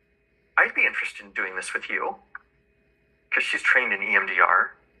 I'd be interested in doing this with you," because she's trained in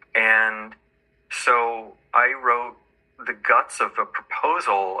EMDR. And so I wrote the guts of a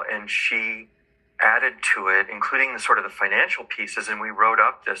proposal, and she added to it, including the financial pieces, and we wrote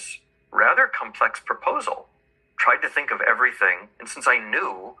up this rather complex proposal. Tried to think of everything, and since I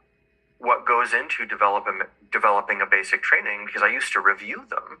knew what goes into developing a basic training, because I used to review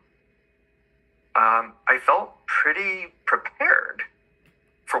them, I felt pretty prepared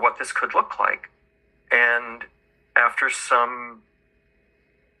for what this could look like. And after some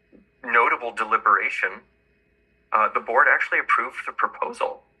notable deliberation, the board actually approved the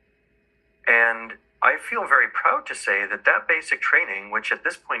proposal. And I feel very proud to say that basic training, which at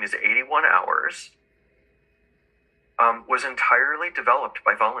this point is 81 hours, was entirely developed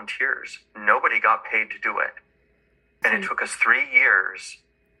by volunteers. Nobody got paid to do it. And it took us 3 years.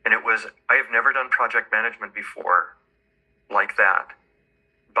 And I have never done project management before like that.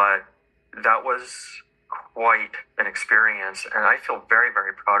 But that was quite an experience, and I feel very,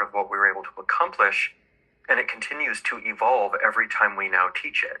 very proud of what we were able to accomplish, and it continues to evolve every time we now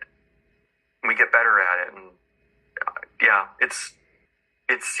teach it. We get better at it, and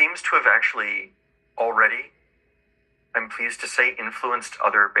it seems to have actually already, I'm pleased to say, influenced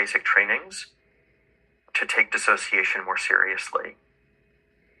other basic trainings to take dissociation more seriously.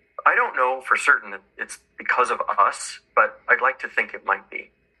 I don't know for certain that it's because of us, but I'd like to think it might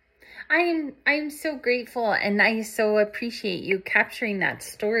be. I'm so grateful, and I so appreciate you capturing that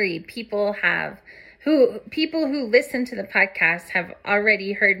story. People who listen to the podcast have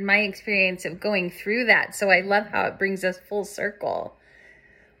already heard my experience of going through that. So I love how it brings us full circle.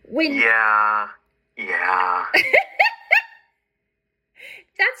 Yeah.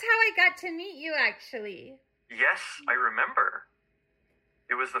 That's how I got to meet you, actually. Yes, I remember.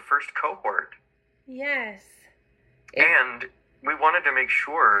 It was the first cohort. Yes. And we wanted to make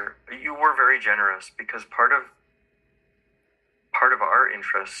sure you were very generous, because part of our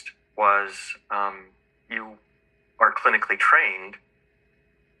interest was you are clinically trained,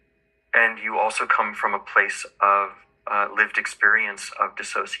 and you also come from a place of lived experience of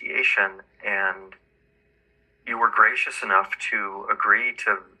dissociation, and you were gracious enough to agree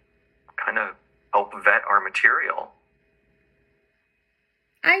to kind of help vet our material.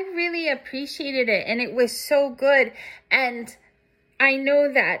 I really appreciated it, and it was so good. And I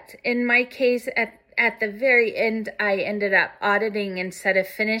know that in my case, at the very end, I ended up auditing instead of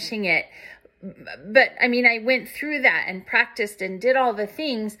finishing it. But I mean, I went through that and practiced and did all the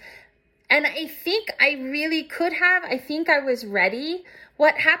things. And I think I really could have. I think I was ready.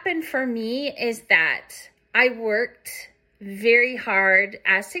 What happened for me is that I worked very hard,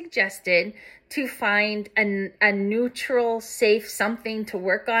 as suggested, to find a neutral, safe something to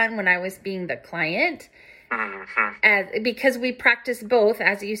work on when I was being the client. Because we practice both,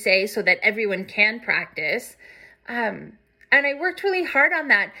 as you say, so that everyone can practice. And I worked really hard on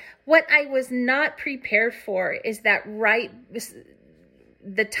that. What I was not prepared for is that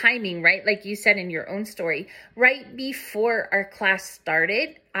the timing, right? Like you said in your own story, right before our class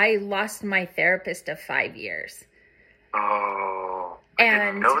started, I lost my therapist of 5 years. Oh, I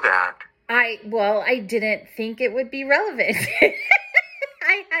didn't know that. I didn't think it would be relevant.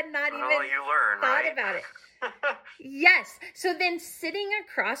 I had not even thought about it. Yes. So then sitting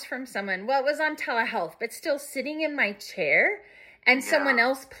across from someone, well, it was on telehealth, but still sitting in my chair and someone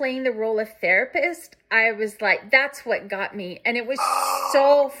else playing the role of therapist, I was like, that's what got me. And it was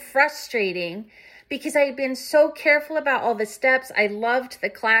so frustrating because I had been so careful about all the steps. I loved the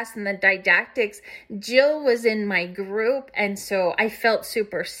class and the didactics. Jill was in my group, and so I felt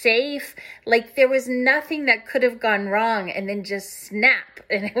super safe. Like there was nothing that could have gone wrong, and then just snap.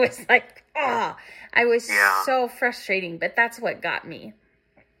 And it was like, I was so frustrating, but that's what got me.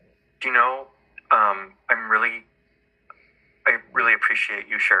 You know, I really appreciate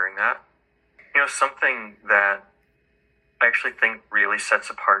you sharing that. You know, something that I actually think really sets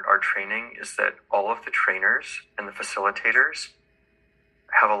apart our training is that all of the trainers and the facilitators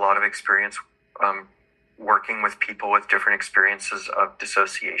have a lot of experience working with people with different experiences of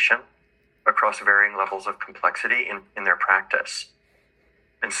dissociation across varying levels of complexity in their practice.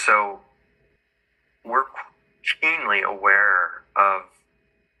 And so we're keenly aware of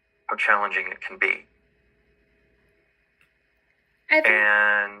how challenging it can be.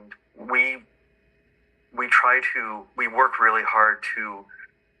 And we work really hard to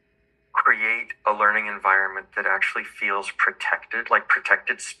create a learning environment that actually feels protected, like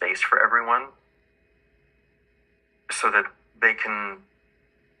protected space for everyone, so that they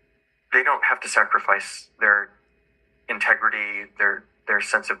don't have to sacrifice their integrity, their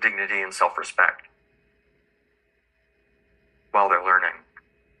sense of dignity and self-respect while they're learning.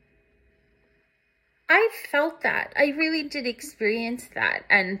 I felt that. I really did experience that.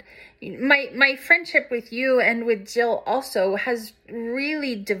 And my friendship with you and with Jill also has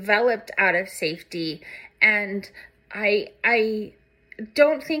really developed out of safety. And I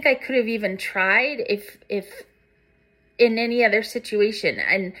don't think I could have even tried if in any other situation.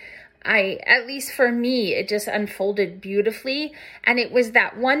 And at least for me, it just unfolded beautifully. And it was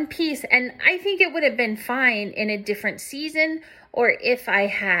that one piece. And I think it would have been fine in a different season, or if I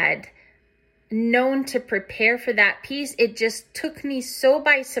had known to prepare for that piece. It just took me so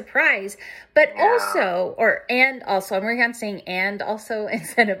by surprise. But also, I'm working on saying and also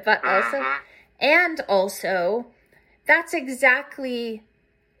instead of but also. And also, that's exactly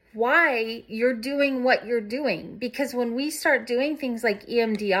why you're doing what you're doing. Because when we start doing things like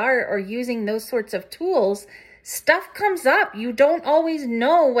EMDR or using those sorts of tools, stuff comes up. You don't always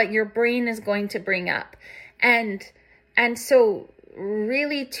know what your brain is going to bring up. And so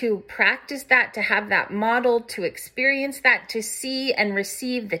really to practice that, to have that model, to experience that, to see and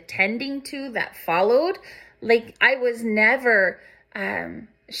receive the tending to that followed. Like, I was never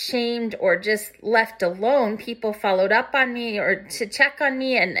shamed or just left alone. People followed up on me or to check on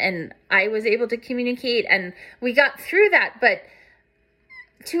me, and I was able to communicate, and we got through that. But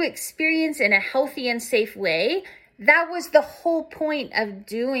to experience in a healthy and safe way, that was the whole point of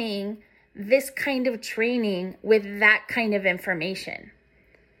doing this kind of training with that kind of information.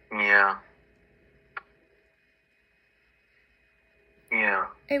 Yeah.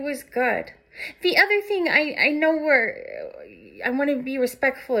 It was good. The other thing, I know I want to be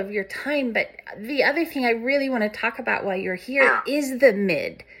respectful of your time, but the other thing I really want to talk about while you're here is the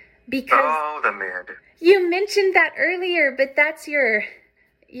mid. Because the mid. You mentioned that earlier, but that's your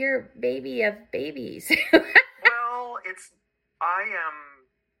baby of babies. Well,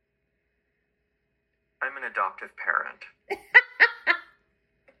 I'm an adoptive parent.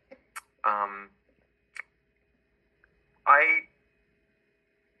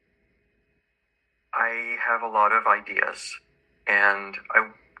 I have a lot of ideas, and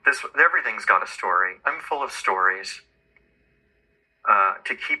everything's got a story. I'm full of stories.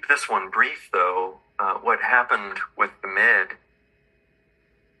 To keep this one brief, though, what happened with the mid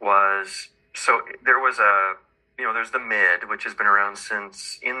was, so there's the mid, which has been around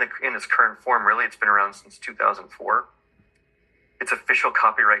since, in its current form, really, it's been around since 2004. Its official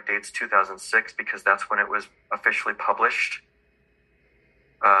copyright date's 2006 because that's when it was officially published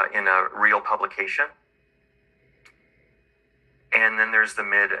in a real publication. And then there's the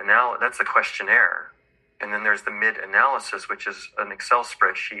mid-analysis, that's the questionnaire. And then there's the mid-analysis, which is an Excel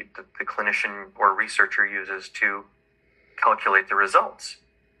spreadsheet that the clinician or researcher uses to calculate the results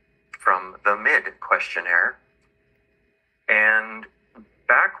from the mid-questionnaire. And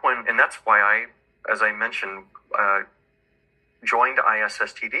and that's why I, as I mentioned, joined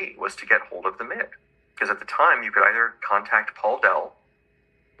ISSTD, was to get hold of the mid. Because at the time, you could either contact Paul Dell,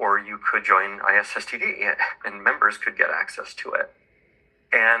 or you could join ISSTD, and members could get access to it.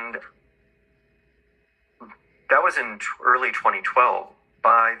 And that was in early 2012.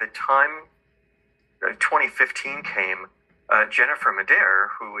 By the time 2015 came, Jennifer Madere,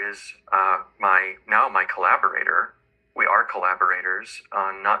 who is my collaborator, we are collaborators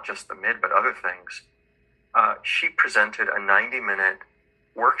on not just the mid, but other things. She presented a 90-minute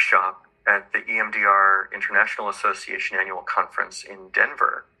workshop at the EMDR International Association Annual Conference in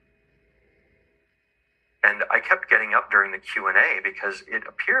Denver. And I kept getting up during the Q&A because it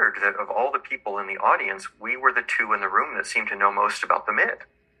appeared that of all the people in the audience, we were the two in the room that seemed to know most about the mid.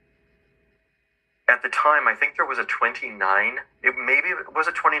 At the time, I think there was a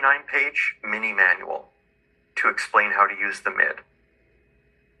 29-page mini manual to explain how to use the mid.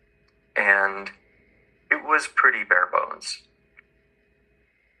 And it was pretty bare bones.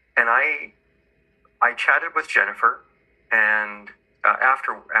 And I chatted with Jennifer and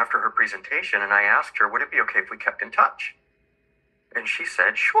after her presentation, and I asked her, would it be okay if we kept in touch? And she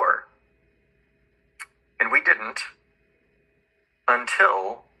said, sure. And we didn't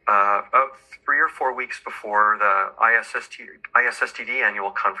until about 3 or 4 weeks before the ISSTD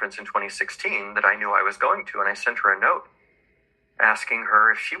annual conference in 2016 that I knew I was going to, and I sent her a note asking her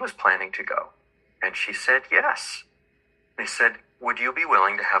if she was planning to go. And she said yes. They said, would you be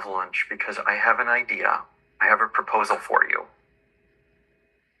willing to have lunch? Because I have an idea. I have a proposal for you.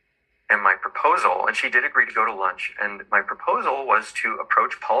 And my proposal, and she did agree to go to lunch, and my proposal was to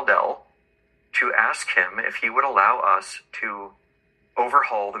approach Paul Dell to ask him if he would allow us to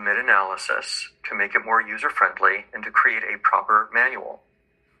overhaul the mid-analysis to make it more user-friendly and to create a proper manual.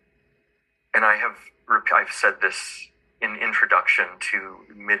 And I've said this in introduction to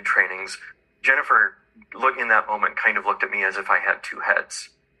mid-trainings. Jennifer, in that moment, kind of looked at me as if I had two heads.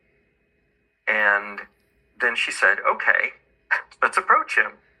 And then she said, okay, let's approach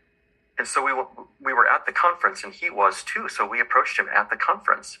him. And so we were at the conference, and he was too. So we approached him at the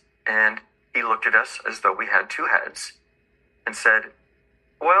conference, and he looked at us as though we had two heads and said,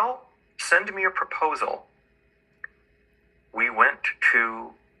 well, send me a proposal. We went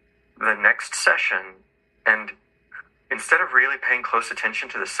to the next session, and instead of really paying close attention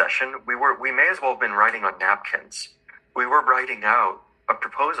to the session, we may as well have been writing on napkins. We were writing out a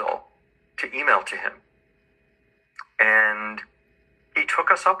proposal to email to him. And he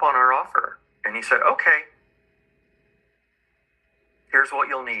took us up on our offer, and he said, okay, here's what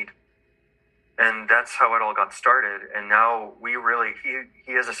you'll need. And that's how it all got started. And now he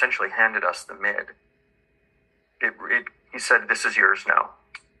has essentially handed us the mid. He said, this is yours now.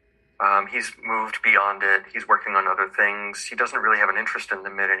 He's moved beyond it. He's working on other things. He doesn't really have an interest in the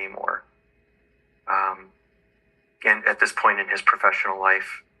mid anymore. and at this point in his professional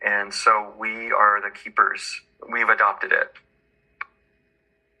life. And so we are the keepers. We've adopted it,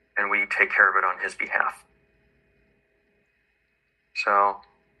 and we take care of it on his behalf. So,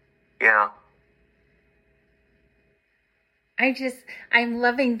 yeah. I'm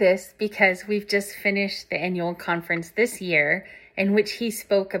loving this because we've just finished the annual conference this year in which he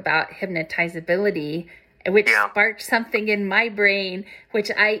spoke about hypnotizability, which sparked something in my brain,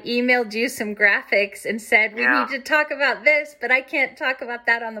 which I emailed you some graphics and said, we need to talk about this, but I can't talk about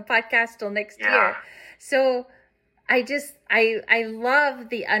that on the podcast till next year. So I love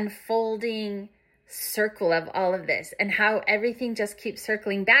the unfolding circle of all of this and how everything just keeps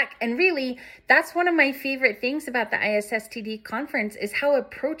circling back. And really, that's one of my favorite things about the ISSTD conference is how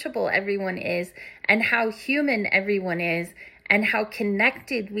approachable everyone is and how human everyone is and how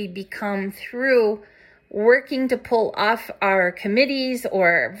connected we become through working to pull off our committees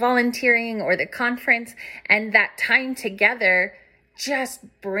or volunteering or the conference, and that time together just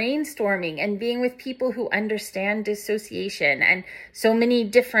brainstorming and being with people who understand dissociation and so many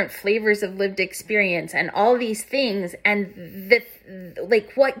different flavors of lived experience and all these things. And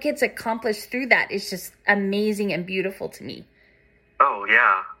what gets accomplished through that is just amazing and beautiful to me. Oh,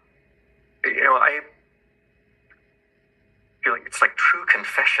 yeah. I feel like it's like true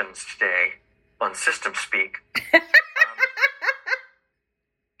confessions today on System Speak.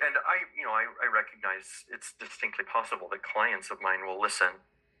 And I recognize it's distinctly possible that clients of mine will listen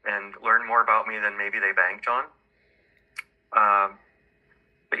and learn more about me than maybe they banked on.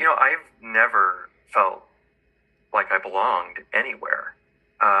 But I've never felt like I belonged anywhere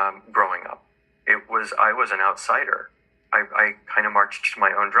growing up. I was an outsider. I kind of marched to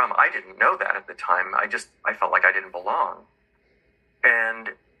my own drum. I didn't know that at the time. I felt like I didn't belong. And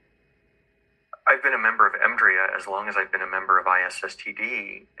I've been a member of EMDRIA as long as I've been a member of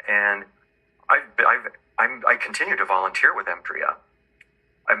ISSTD, and I continue to volunteer with EMDRIA.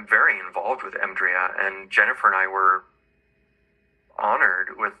 I'm very involved with EMDRIA, and Jennifer and I were honored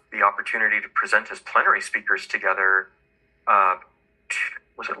with the opportunity to present as plenary speakers together.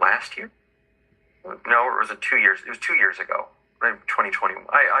 Was it last year? No, or was it 2 years? It was 2 years ago, 2020.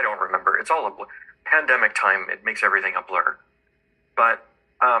 I don't remember. It's all a blur. Pandemic time. It makes everything a blur. But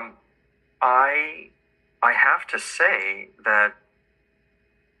I have to say that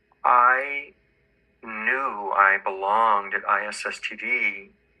I knew I belonged at ISSTD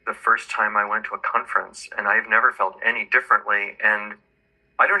the first time I went to a conference, and I've never felt any differently, and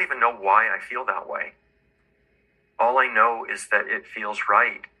I don't even know why I feel that way. All I know is that it feels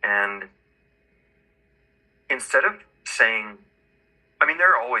right, and instead of saying,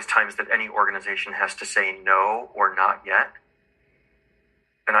 there are always times that any organization has to say no or not yet,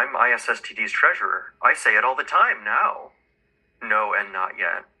 and I'm ISSTD's treasurer. I say it all the time now. No and not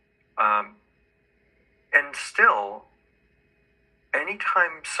yet. And still,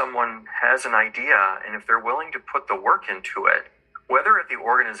 anytime someone has an idea, and if they're willing to put the work into it, whether at the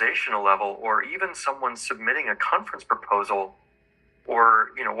organizational level or even someone submitting a conference proposal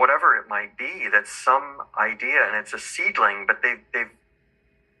or, whatever it might be, that's some idea and it's a seedling, but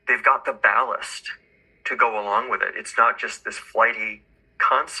they've got the ballast to go along with it. It's not just this flighty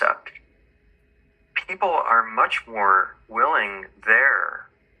concept. People are much more willing there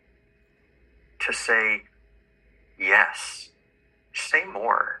to say yes, say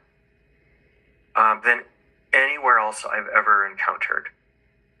more, than anywhere else I've ever encountered.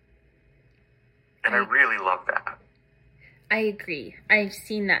 And I really love that. I agree. I've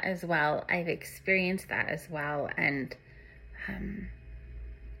seen that as well. I've experienced that as well. And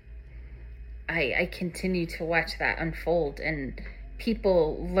I continue to watch that unfold, and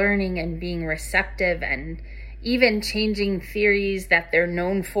people learning and being receptive and even changing theories that they're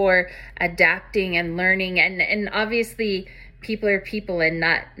known for, adapting and learning. And obviously people are people, and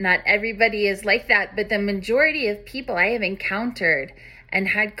not everybody is like that. But the majority of people I have encountered and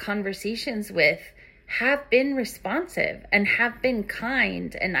had conversations with have been responsive and have been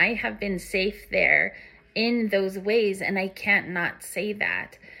kind, and I have been safe there in those ways. And I can't not say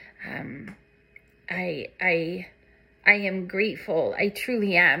that. I am grateful. I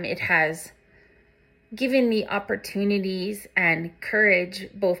truly am. It has given me opportunities and courage,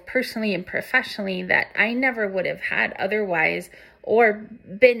 both personally and professionally, that I never would have had otherwise or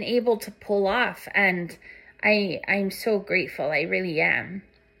been able to pull off. And I'm so grateful. I really am.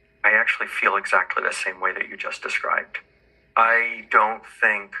 I actually feel exactly the same way that you just described. I don't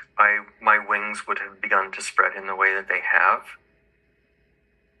think my wings would have begun to spread in the way that they have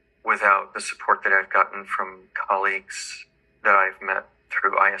without the support that I've gotten from colleagues that I've met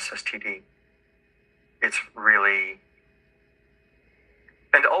through ISSTD. It's really,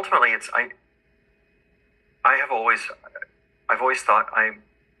 and ultimately I've always thought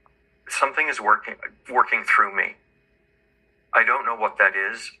something is working through me. I don't know what that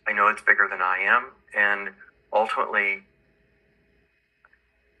is. I know it's bigger than I am, and ultimately,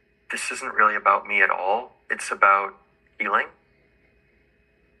 this isn't really about me at all. It's about healing.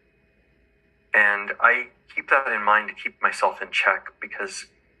 And I keep that in mind to keep myself in check because,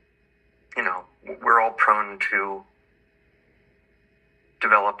 we're all prone to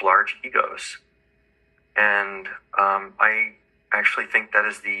develop large egos. And I actually think that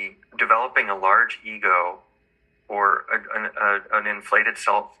is developing a large ego or an inflated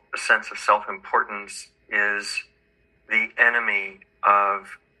sense of self-importance is the enemy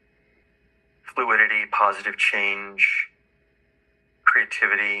of fluidity, positive change,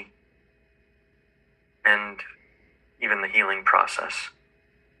 creativity, and even the healing process.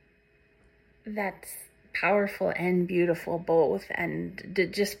 That's powerful and beautiful both, and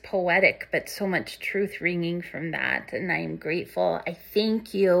just poetic, but so much truth ringing from that. And I'm grateful. I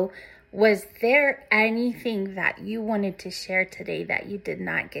thank you. Was there anything that you wanted to share today that you did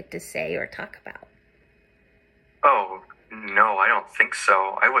not get to say or talk about? Oh, no, I don't think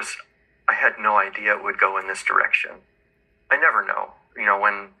so. I had no idea it would go in this direction. I never know.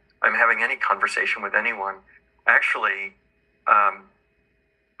 When I'm having any conversation with anyone, actually,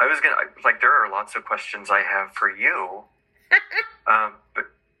 there are lots of questions I have for you, but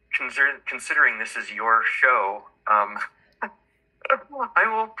considering this is your show, I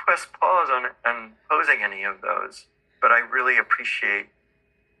will press pause on posing any of those. But I really appreciate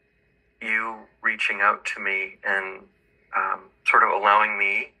you reaching out to me and sort of allowing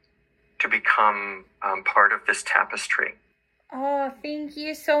me to become part of this tapestry. Oh, thank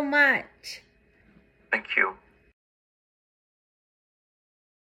you so much. Thank you.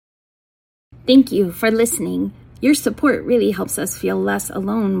 Thank you for listening. Your support really helps us feel less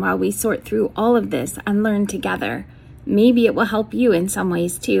alone while we sort through all of this and learn together. Maybe it will help you in some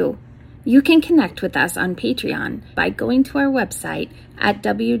ways too. You can connect with us on Patreon by going to our website at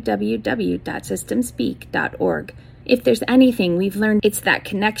www.systemspeak.org. If there's anything we've learned, it's that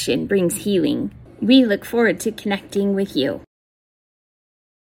connection brings healing. We look forward to connecting with you.